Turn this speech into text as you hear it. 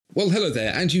Well, hello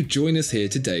there, and you join us here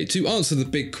today to answer the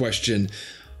big question,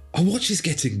 are watches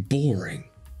getting boring?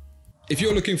 If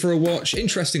you're looking for a watch,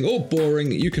 interesting or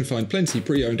boring, you can find plenty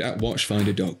pre-owned at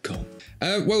watchfinder.com.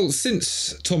 Well,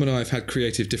 since Tom and I have had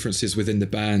creative differences within the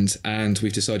band and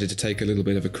we've decided to take a little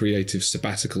bit of a creative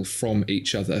sabbatical from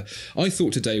each other, I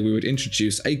thought today we would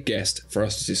introduce a guest for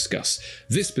us to discuss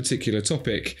this particular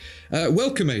topic.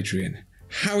 Welcome, Adrian.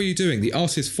 How are you doing? The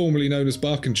artist formerly known as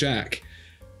Bark and Jack.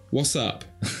 What's up?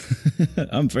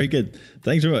 I'm very good.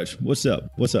 Thanks very much. What's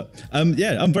up?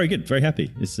 Yeah, I'm very good. Very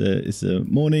happy. It's a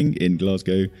morning in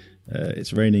Glasgow.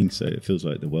 It's raining, so it feels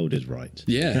like the world is right.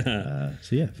 Yeah.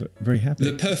 So yeah, very happy.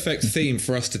 The perfect theme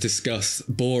for us to discuss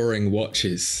boring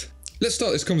watches. Let's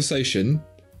start this conversation,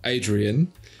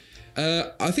 Adrian.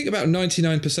 I think about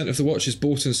 99% of the watches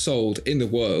bought and sold in the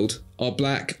world are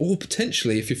black, or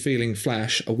potentially, if you're feeling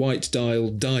flash, a white dial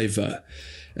diver.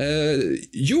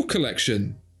 Your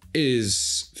collection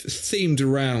is themed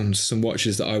around some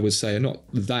watches that I would say are not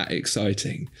that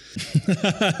exciting.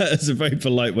 That's a very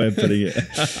polite way of putting it.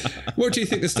 What do you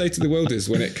think the state of the world is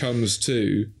when it comes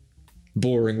to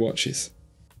boring watches?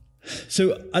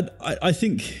 So I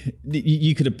think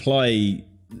you could apply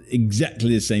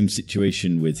exactly the same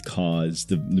situation with cars.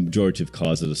 The majority of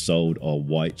cars that are sold are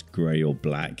white, grey or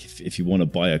black. If you want to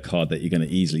buy a car that you're going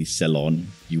to easily sell on,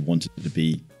 you want it to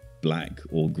be black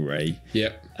or grey.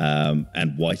 Yep.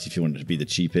 And white if you want it to be the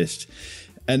cheapest.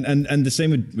 And the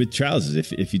same with trousers.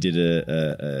 If you did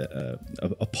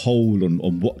a poll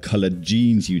on what coloured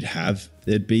jeans you'd have,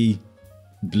 there'd be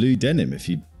blue denim. If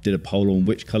you did a poll on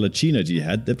which colour chinos you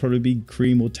had, there'd probably be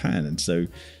cream or tan. And so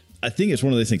I think it's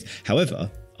one of those things.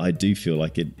 However, I do feel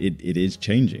like it is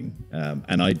changing.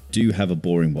 And I do have a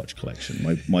boring watch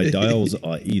collection. My dials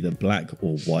are either black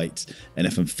or white. And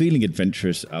if I'm feeling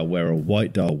adventurous, I'll wear a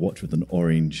white dial watch with an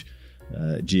orange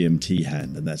GMT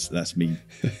hand. And that's me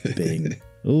being,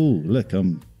 oh, look,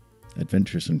 I'm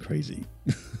adventurous and crazy.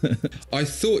 I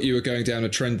thought you were going down a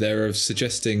trend there of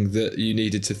suggesting that you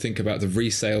needed to think about the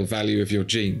resale value of your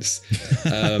jeans.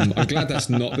 I'm glad that's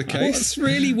not the case. What's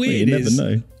really weird you never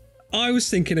know. I was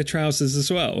thinking of trousers as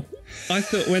well. I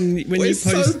thought when you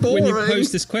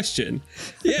posed this question,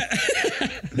 yeah,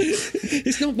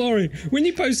 it's not boring. When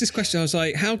you posed this question, I was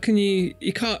like, how can you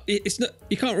can't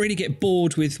really get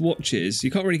bored with watches.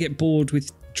 You can't really get bored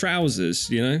with trousers.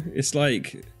 You know, it's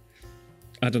like,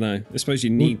 I don't know. I suppose you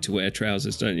need to wear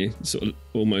trousers, don't you? Sort of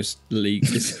almost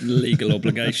legal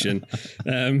obligation.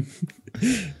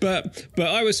 But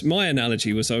my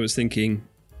analogy was I was thinking,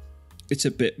 it's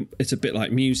a bit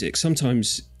like music.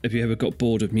 Sometimes, have you ever got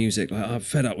bored of music? Like, I'm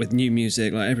fed up with new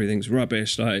music. Like, everything's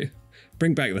rubbish. Like,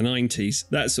 bring back the 90s,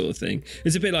 that sort of thing.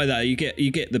 It's a bit like that. You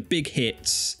get the big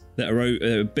hits that are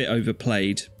a bit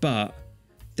overplayed, but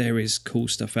there is cool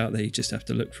stuff out there. You just have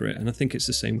to look for it. And I think it's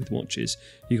the same with watches.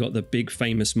 You got the big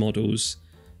famous models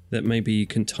that maybe you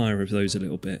can tire of those a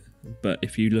little bit, but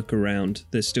if you look around,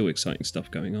 there's still exciting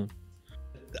stuff going on.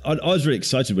 I was really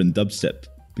excited when dubstep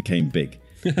became big.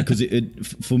 Because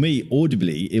for me,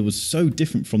 audibly, it was so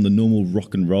different from the normal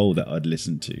rock and roll that I'd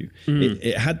listened to.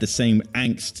 It had the same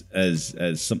angst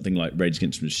as something like Rage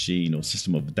Against the Machine or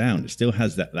System of a Down. It still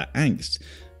has that angst,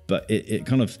 but it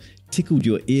kind of tickled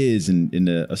your ears in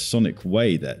a sonic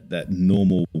way that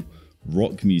normal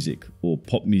rock music or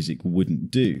pop music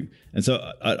wouldn't do. And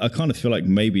so I kind of feel like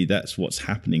maybe that's what's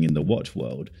happening in the watch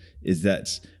world, is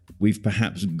that we've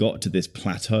perhaps got to this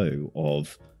plateau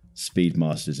of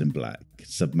Speedmasters in black,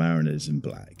 Submariners in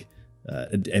black,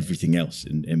 and everything else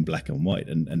in black and white.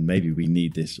 And maybe we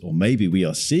need this, or maybe we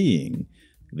are seeing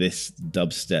this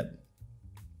dubstep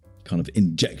kind of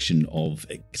injection of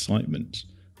excitement.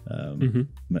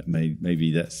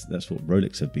 Maybe that's what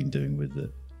Rolex have been doing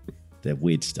with their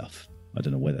weird stuff. I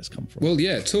don't know where that's come from. Well,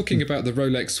 yeah, talking about the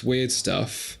Rolex weird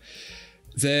stuff,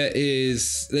 there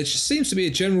just seems to be a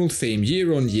general theme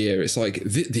year on year. It's like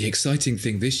the exciting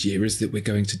thing this year is that we're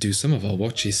going to do some of our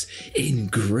watches in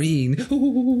green.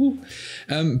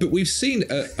 But we've seen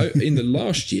in the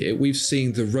last year, we've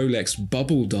seen the Rolex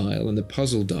bubble dial and the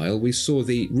puzzle dial. We saw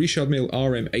the Richard Mille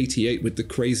RM88 with the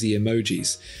crazy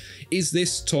emojis. Is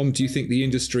this, Tom, do you think the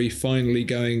industry finally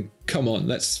going, come on,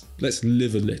 let's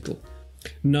live a little?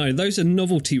 No, those are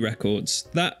novelty records.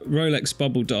 That Rolex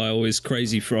bubble dial is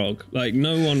Crazy Frog. Like,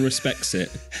 no one respects it.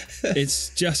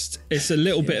 It's a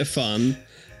little bit of fun,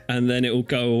 and then it will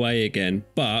go away again.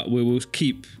 But we will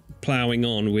keep ploughing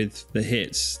on with the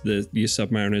hits, your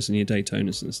Submariners and your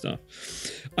Daytonas and stuff.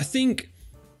 I think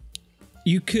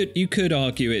you could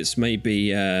argue it's maybe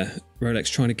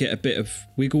Rolex trying to get a bit of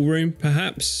wiggle room,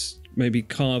 perhaps. Maybe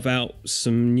carve out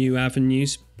some new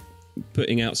avenues.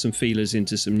 putting out some feelers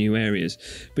into some new areas.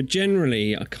 But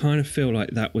generally, I kind of feel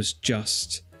like that was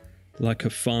just like a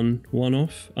fun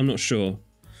one-off. I'm not sure.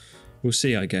 We'll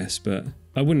see, I guess. But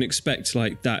I wouldn't expect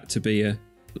like that to be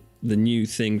the new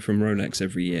thing from Rolex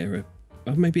every year.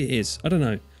 Or maybe it is. I don't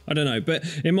know. But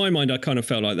in my mind, I kind of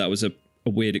felt like that was a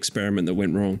weird experiment that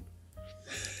went wrong.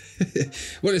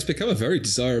 Well, it's become a very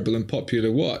desirable and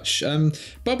popular watch.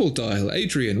 Bubble dial,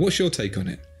 Adrian, what's your take on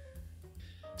it?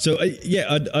 So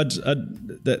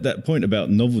that point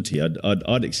about novelty,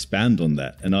 I'd expand on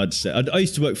that, and I'd say I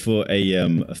used to work for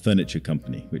a furniture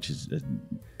company, which is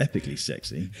epically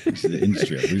sexy. It's the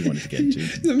industry I really wanted to get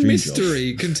into. The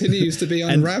mystery continues to be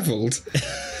unravelled.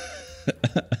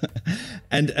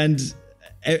 and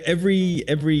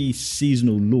every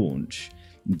seasonal launch,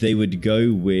 they would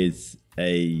go with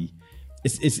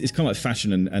it's kind of like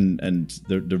fashion and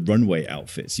the runway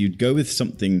outfits. You'd go with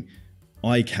something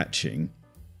eye-catching,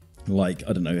 like,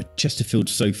 I don't know, a Chesterfield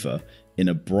sofa in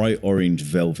a bright orange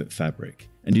velvet fabric,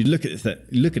 and you'd look at it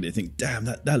and think, damn,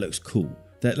 that looks cool.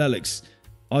 That looks.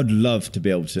 I'd love to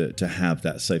be able to have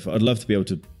that sofa. I'd love to be able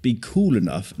to be cool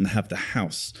enough and have the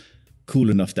house cool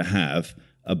enough to have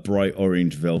a bright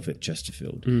orange velvet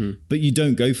Chesterfield. But you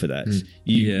don't go for that.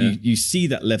 You see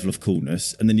that level of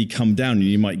coolness, and then you come down and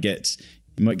you might get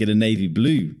a navy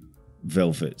blue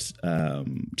velvet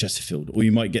Chesterfield, or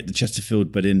you might get the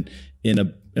Chesterfield but in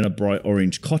a bright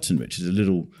orange cotton, which is a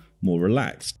little more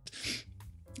relaxed.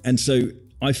 And so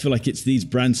I feel like it's these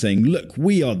brands saying, look,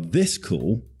 we are this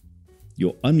cool.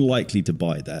 You're unlikely to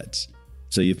buy that.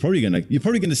 So you're probably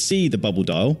gonna see the bubble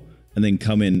dial and then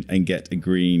come in and get a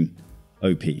green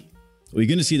OP. Or you're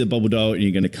going to see the bubble dial and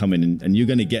you're going to come in and you're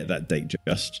going to get that date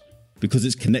just because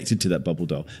it's connected to that bubble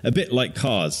dial. A bit like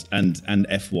cars and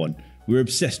F1. We're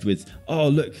obsessed with, oh,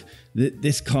 look,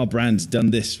 this car brand's done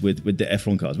this with the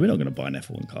F1 cars. We're not going to buy an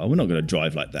F1 car. We're not going to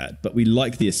drive like that. But we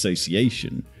like the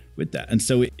association with that. And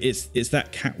so it's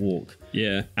that catwalk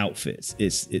outfits.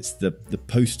 It's the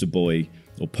poster boy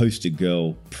or poster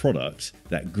girl product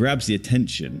that grabs the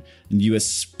attention, and you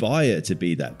aspire to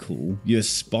be that cool. You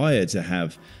aspire to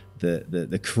have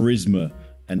the charisma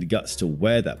and the guts to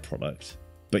wear that product,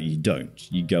 but you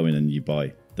don't. You go in and you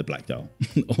buy the black dial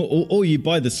or you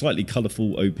buy the slightly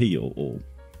colourful OP or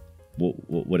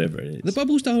whatever it is. The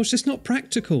bubbles dial is just not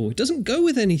practical. It doesn't go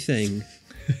with anything.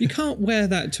 You can't wear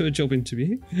that to a job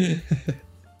interview.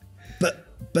 But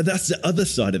that's the other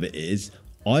side of it is,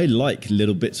 I like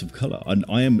little bits of colour, and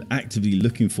I am actively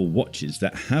looking for watches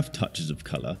that have touches of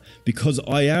colour because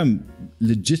I am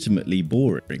legitimately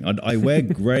boring. I wear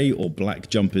grey or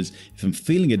black jumpers. If I'm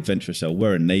feeling adventurous, I'll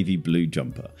wear a navy blue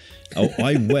jumper.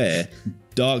 I wear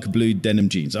dark blue denim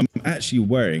jeans. I'm actually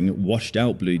wearing washed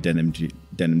out blue denim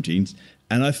jeans,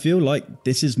 and I feel like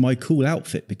this is my cool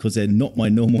outfit because they're not my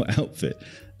normal outfit.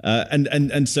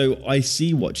 And so I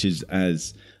see watches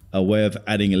as a way of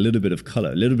adding a little bit of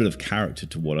color, a little bit of character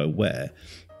to what I wear.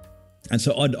 And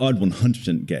so I'd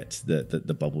 100% get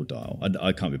the bubble dial.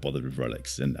 I can't be bothered with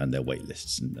Rolex and their wait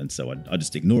lists. And so I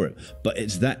just ignore it. But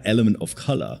it's that element of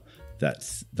color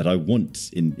that I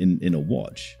want in a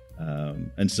watch.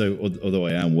 And so although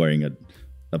I am wearing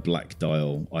a black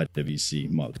dial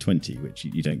IWC Mark 20, which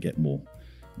you don't get more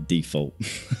default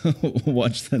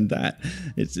watch than that,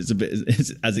 it's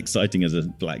as exciting as a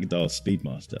black dial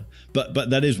Speedmaster,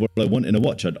 but that is what I want in a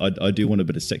watch. I do want a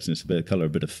bit of sexiness, a bit of color, a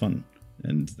bit of fun,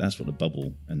 and that's what the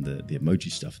bubble and the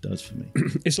emoji stuff does for me.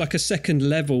 It's like a second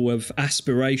level of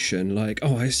aspiration, like,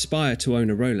 oh, I aspire to own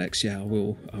a Rolex. I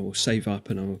will save up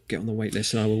and I will get on the wait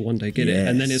list and I will one day get it.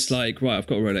 And then it's like, right, I've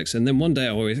got a Rolex, and then one day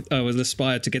I will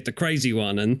aspire to get the crazy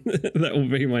one, and that will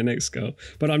be my next goal,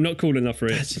 but I'm not cool enough for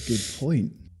it. That's a good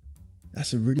point.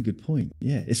 That's a really good point.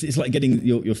 Yeah, it's like getting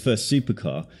your first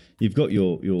supercar. You've got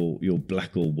your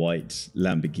black or white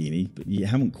Lamborghini, but you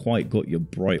haven't quite got your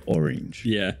bright orange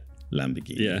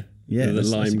Lamborghini. Yeah, the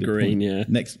lime green. Point. Yeah,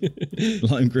 next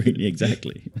lime green.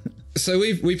 Exactly. So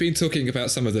we've been talking about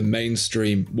some of the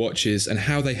mainstream watches and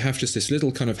how they have just this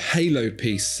little kind of halo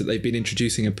piece that they've been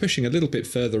introducing and pushing a little bit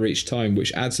further each time,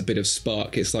 which adds a bit of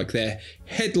spark. It's like their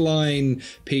headline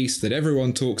piece that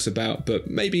everyone talks about, but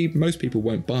maybe most people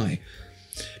won't buy.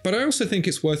 But I also think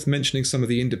it's worth mentioning some of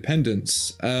the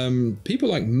independents, people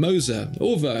like Moser,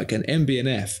 Orwerk and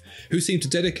MB&F, who seem to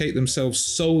dedicate themselves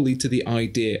solely to the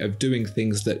idea of doing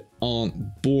things that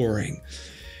aren't boring.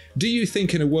 Do you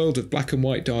think in a world of black and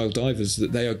white dial divers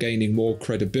that they are gaining more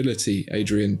credibility,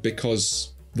 Adrian,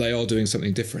 because they are doing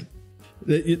something different?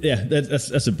 Yeah,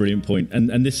 that's a brilliant point.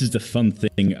 And this is the fun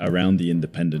thing around the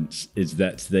independents, is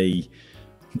that they,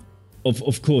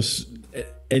 of course,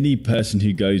 any person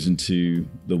who goes into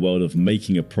the world of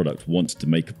making a product wants to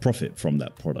make a profit from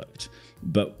that product.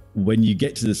 But when you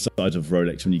get to the size of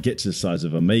Rolex, when you get to the size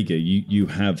of Omega, you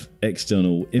have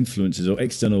external influences or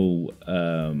external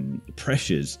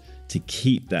pressures to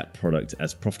keep that product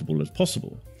as profitable as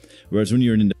possible. Whereas when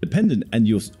you're an independent and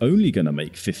you're only going to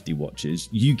make 50 watches,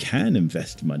 you can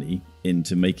invest money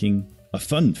into making a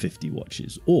fun 50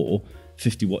 watches, or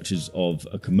 50 watches of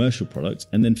a commercial product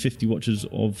and then 50 watches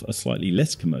of a slightly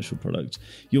less commercial product.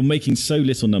 You're making so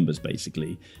little numbers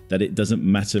basically that it doesn't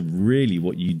matter really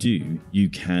what you do. You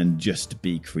can just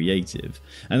be creative.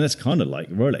 And that's kind of like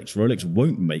Rolex. Rolex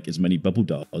won't make as many bubble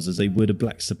dials as they would a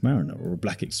Black Submariner or a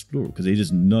Black Explorer because they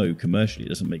just know commercially it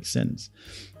doesn't make sense.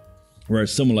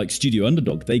 Whereas someone like Studio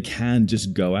Underdog, they can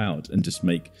just go out and just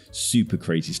make super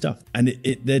crazy stuff. And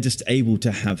they're just able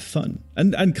to have fun.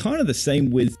 And kind of the same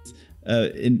with,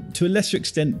 to a lesser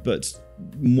extent, but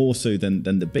more so than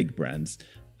the big brands,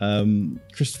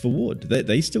 Christopher Ward.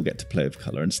 They still get to play with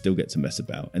color and still get to mess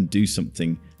about and do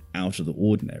something out of the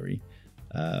ordinary.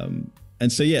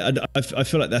 And so, yeah, I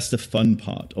feel like that's the fun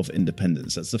part of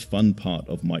independence. That's the fun part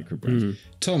of micro brands.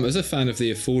 Tom, as a fan of the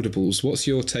affordables, what's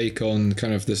your take on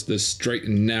kind of the straight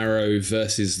and narrow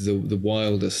versus the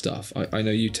wilder stuff? I know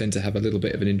you tend to have a little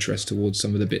bit of an interest towards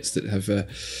some of the bits that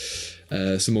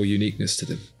have some more uniqueness to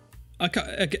them.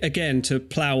 Again, to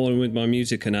plow on with my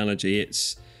music analogy,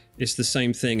 it's the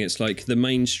same thing. It's like the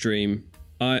mainstream.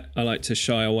 I like to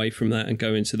shy away from that and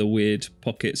go into the weird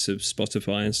pockets of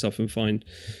Spotify and stuff and find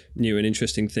new and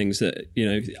interesting things that,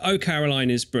 Oh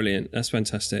Caroline is brilliant. That's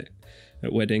fantastic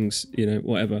at weddings,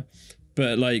 whatever.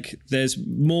 But like, there's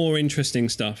more interesting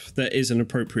stuff that isn't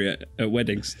appropriate at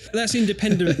weddings. That's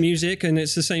independent music, and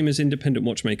it's the same as independent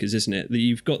watchmakers, isn't it? That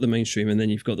you've got the mainstream, and then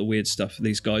you've got the weird stuff.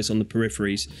 These guys on the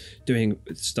peripheries doing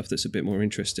stuff that's a bit more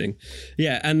interesting.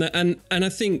 Yeah, and I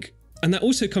think, and that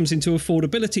also comes into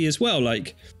affordability as well.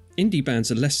 Like, indie bands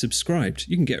are less subscribed.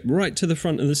 You can get right to the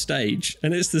front of the stage,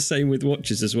 and it's the same with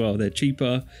watches as well. They're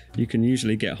cheaper. You can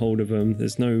usually get hold of them.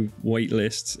 There's no wait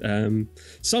lists.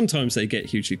 Sometimes they get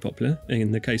hugely popular.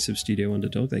 In the case of Studio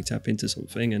Underdog, they tap into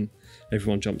something and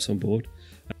everyone jumps on board.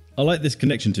 I like this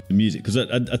connection to music because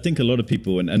I think a lot of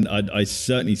people, and I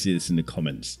certainly see this in the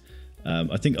comments,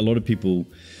 I think a lot of people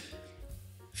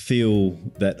feel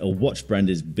that a watch brand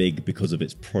is big because of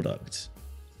its product.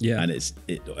 Yeah, and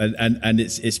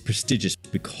it's prestigious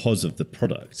because of the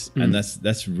product, and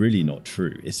that's really not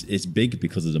true. It's big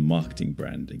because of the marketing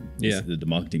branding, the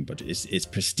marketing budget. It's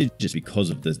prestigious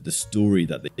because of the story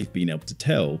that they've been able to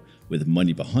tell with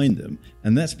money behind them,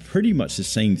 and that's pretty much the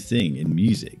same thing in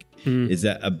music. Is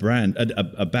that a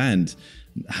band,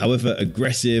 however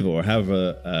aggressive or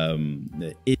however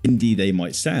indie they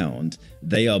might sound,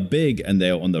 they are big and they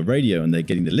are on the radio and they're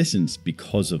getting the listens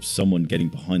because of someone getting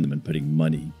behind them and putting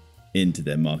money into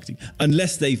their marketing,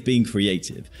 unless they've been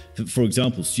creative. For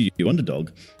example, Studio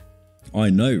Underdog, I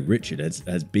know Richard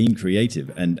has been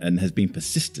creative and has been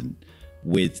persistent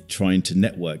with trying to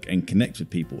network and connect with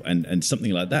people, and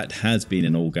something like that has been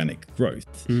an organic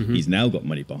growth. He's now got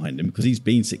money behind him because he's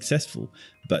been successful,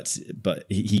 but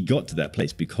he got to that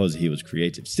place because he was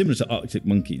creative, similar to Arctic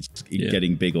Monkeys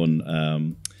getting big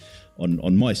on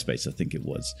MySpace, I think it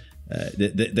was.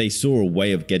 They saw a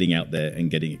way of getting out there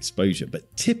and getting exposure,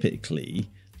 but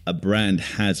typically a brand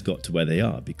has got to where they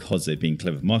are because they've been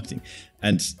clever marketing,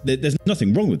 and there's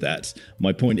nothing wrong with that.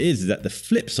 My point is that the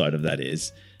flip side of that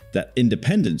is that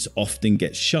independents often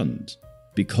get shunned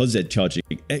because they're charging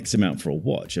X amount for a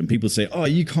watch, and people say, oh,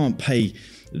 you can't pay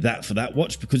that for that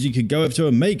watch because you could go over to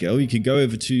Omega or you could go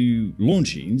over to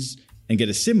Longines and get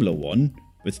a similar one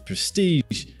with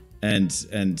prestige and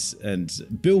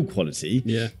build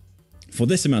quality for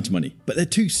this amount of money. But they're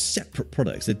two separate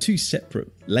products. They're two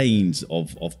separate lanes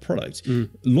of products.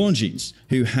 Longines,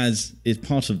 who is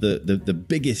part of the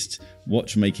biggest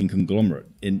watchmaking conglomerate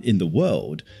in the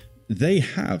world, they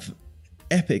have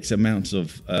epic amounts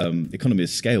of economy of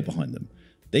scale behind them.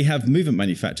 They have movement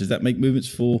manufacturers that make movements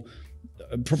for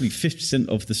probably 50%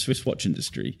 of the Swiss watch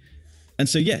industry. And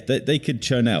so, they could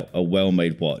churn out a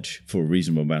well-made watch for a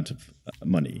reasonable amount of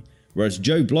money. Whereas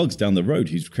Joe Bloggs down the road,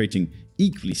 who's creating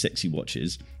equally sexy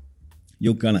watches,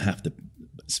 you're going to have to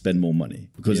spend more money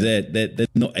because they're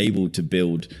not able to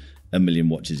build 1 million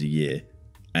watches a year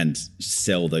and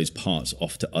sell those parts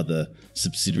off to other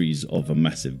subsidiaries of a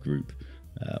massive group,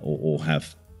 or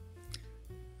have,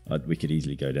 we could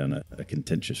easily go down a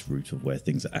contentious route of where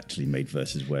things are actually made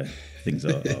versus where things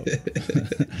are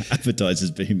advertised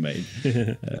as being made.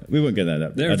 We won't go down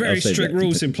that. There are very strict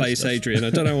rules in place, Adrian. I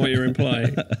don't know what you're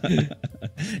implying.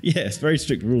 Yes, very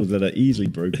strict rules that are easily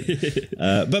broken.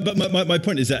 But my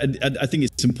point is that I think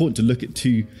it's important to look at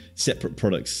two separate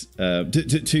products,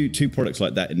 two products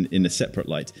like that in a separate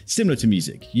light. Similar to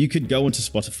music, you could go onto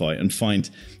Spotify and find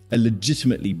a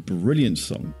legitimately brilliant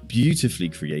song, beautifully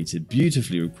created,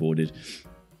 beautifully recorded,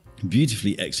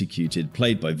 beautifully executed,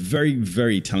 played by very,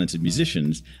 very talented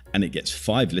musicians, and it gets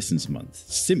 5 listens a month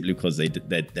simply because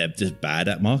they're just bad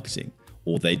at marketing,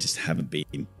 or they just haven't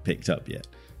been picked up yet.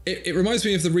 It reminds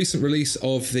me of the recent release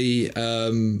of the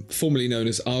formerly known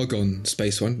as Argon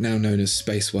Space One, now known as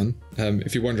Space One.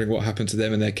 If you're wondering what happened to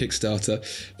them and their Kickstarter,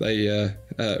 they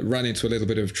ran into a little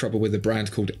bit of trouble with a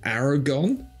brand called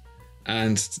Aragon.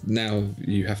 And now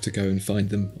you have to go and find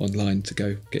them online to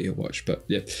go get your watch. But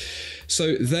yeah,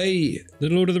 so the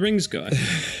Lord of the Rings guy.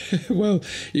 Well,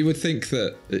 you would think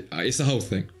that it's the whole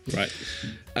thing. Right.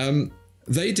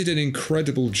 They did an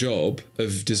incredible job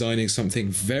of designing something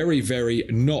very, very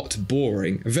not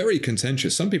boring, very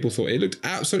contentious. Some people thought it looked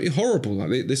absolutely horrible.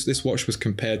 Like this watch was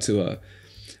compared to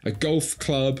a golf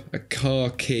club, a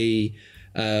car key,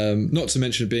 not to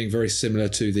mention being very similar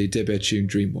to the Debetune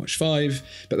Dreamwatch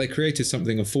 5, but they created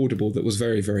something affordable that was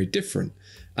very, very different.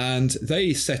 And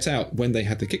they set out, when they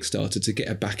had the Kickstarter, to get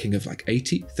a backing of like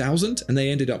 80,000, and they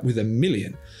ended up with 1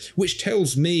 million, which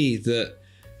tells me that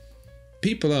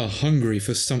people are hungry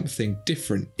for something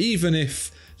different. Even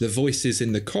if the voices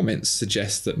in the comments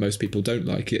suggest that most people don't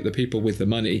like it, the people with the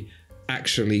money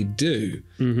actually do.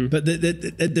 Mm-hmm. But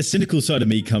the cynical side of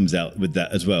me comes out with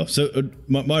that as well. So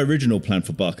my original plan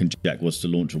for Barker and Jack was to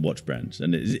launch a watch brand,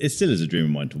 and it still is a dream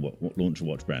of mine to launch a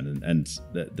watch brand. And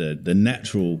the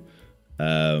natural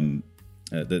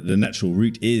the natural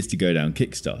route is to go down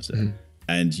Kickstarter, mm-hmm.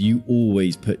 and you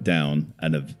always put down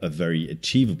a very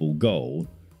achievable goal,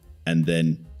 and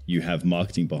then you have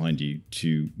marketing behind you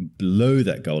to blow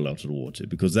that goal out of the water,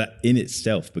 because that in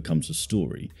itself becomes a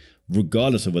story.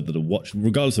 Regardless of whether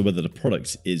the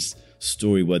product is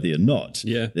story worthy or not,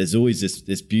 there's always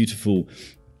this beautiful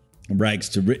rags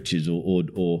to riches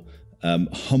or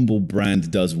humble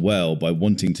brand does well by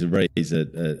wanting to raise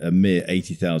a mere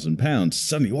 £80,000.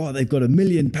 Suddenly, wow, they've got £1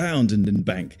 million in the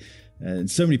bank, and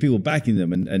so many people backing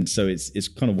them, and so it's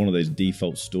kind of one of those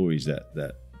default stories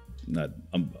that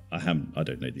I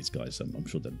don't know these guys. I'm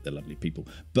sure they're lovely people,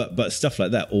 but stuff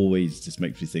like that always just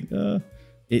makes me think.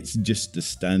 It's just the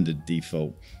standard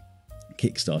default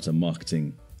Kickstarter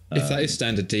marketing. If that is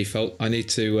standard default, I need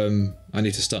to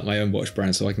start my own watch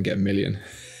brand so I can get 1 million.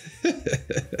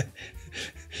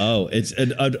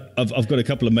 I've got a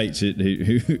couple of mates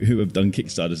who have done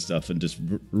Kickstarter stuff and just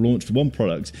launched one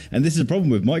product. And this is a problem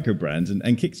with micro brands and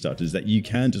Kickstarters, that you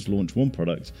can just launch one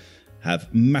product, have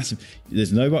massive.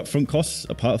 There's no upfront costs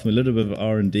apart from a little bit of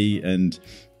R&D and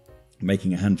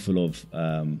making a handful of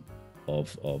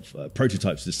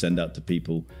prototypes to send out to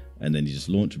people, and then you just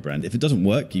launch a brand. If it doesn't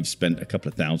work, you've spent a couple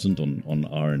of thousand on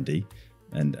R&D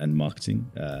and marketing,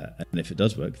 and if it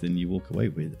does work, then you walk away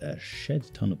with a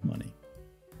shed ton of money.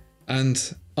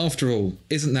 And after all,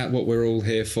 isn't that what we're all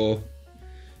here for?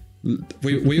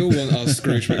 We all want our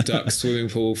Scrooge McDuck swimming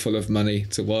pool full of money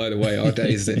to while away our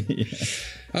days in.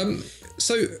 Yeah.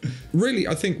 So really,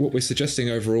 I think what we're suggesting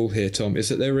overall here, Tom, is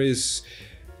that there is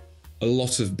a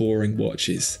lot of boring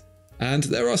watches. And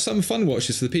there are some fun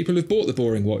watches for the people who've bought the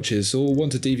boring watches or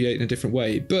want to deviate in a different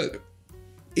way. But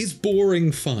is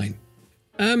boring fine?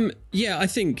 Yeah, I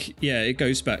think, it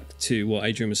goes back to what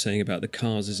Adrian was saying about the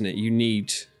cars, isn't it? You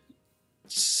need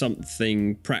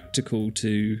something practical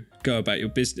to go about your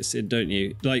business in, don't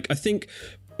you? Like, I think,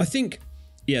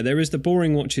 there is the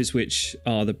boring watches, which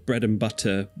are the bread and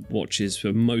butter watches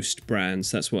for most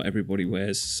brands. That's what everybody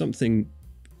wears. Something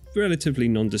relatively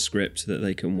nondescript that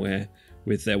they can wear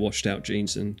with their washed out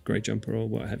jeans and grey jumper or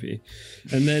what have you.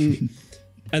 And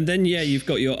then you've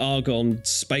got your Argon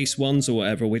Space Ones or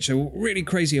whatever, which are really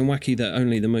crazy and wacky that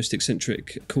only the most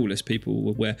eccentric, coolest people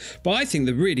would wear. But I think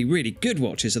the really, really good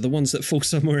watches are the ones that fall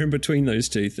somewhere in between those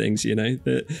two things,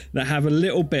 that have a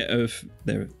little bit of,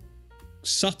 they're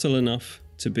subtle enough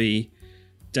to be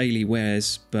daily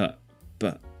wears, but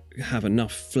have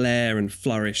enough flair and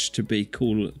flourish to be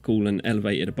cool and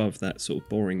elevated above that sort of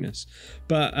boringness.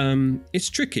 But it's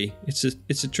tricky. It's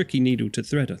a tricky needle to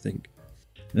thread, I think.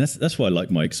 And that's why I like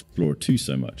my Explorer 2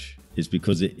 so much, is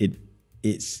because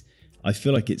it's I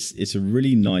feel like it's a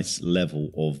really nice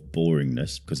level of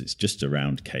boringness, because it's just a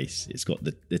round case. It's got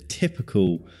the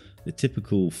typical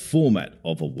format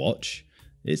of a watch.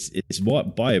 It's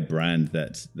what by a brand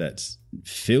that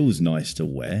feels nice to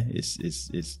wear.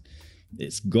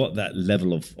 It's got that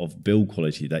level of build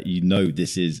quality that you know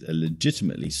this is a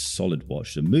legitimately solid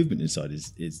watch. The movement inside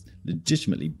is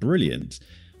legitimately brilliant,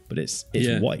 but it's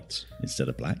white instead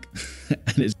of black,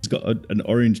 and it's got an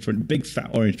orange, big fat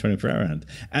orange 24-hour hand.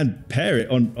 And pair it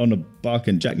on a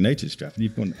Barker and Jack NATO strap, and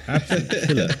you've got an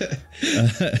absolute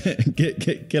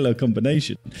killer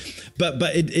combination. But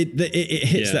it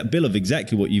hits that bill of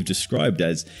exactly what you've described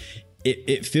as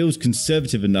it feels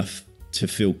conservative enough to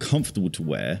feel comfortable to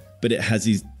wear, but it has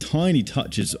these tiny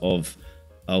touches of,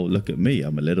 oh, look at me,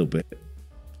 I'm a little bit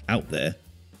out there,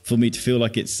 for me to feel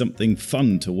like it's something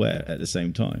fun to wear at the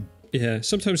same time. Yeah,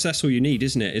 sometimes that's all you need,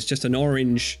 isn't it? It's just an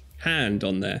orange hand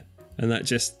on there, and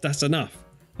that's enough.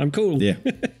 I'm cool. Yeah.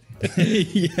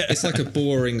 It's like a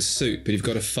boring suit, but you've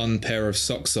got a fun pair of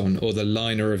socks on, or the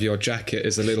liner of your jacket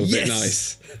is a little bit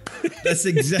nice. That's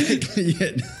exactly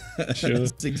it. Sure.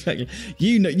 That's exactly.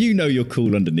 You know you're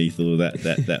cool underneath all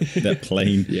that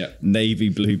plain navy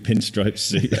blue pinstripe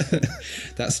suit.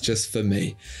 That's just for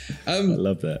me. I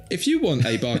love that. If you want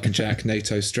a Barker and Jack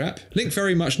NATO strap, link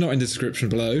very much not in the description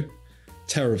below.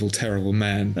 Terrible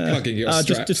man plugging your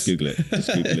straps. Just Google it.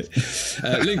 Just Google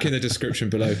it. Link in the description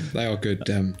below. They are good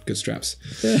straps.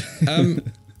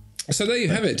 So there you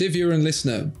have it, dear viewer and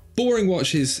listener. Boring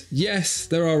watches, yes,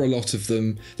 there are a lot of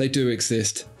them. They do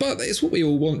exist, but it's what we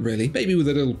all want, really. Maybe with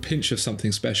a little pinch of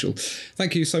something special.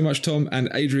 Thank you so much, Tom and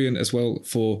Adrian, as well,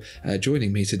 for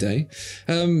joining me today.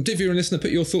 Dear viewer and listener,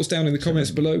 put your thoughts down in the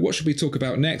comments below. What should we talk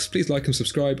about next? Please like and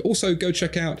subscribe. Also, go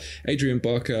check out Adrian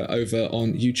Barker over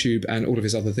on YouTube and all of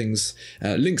his other things.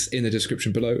 Links in the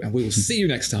description below, and we will see you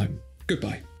next time.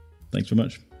 Goodbye. Thanks very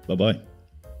much. Bye-bye.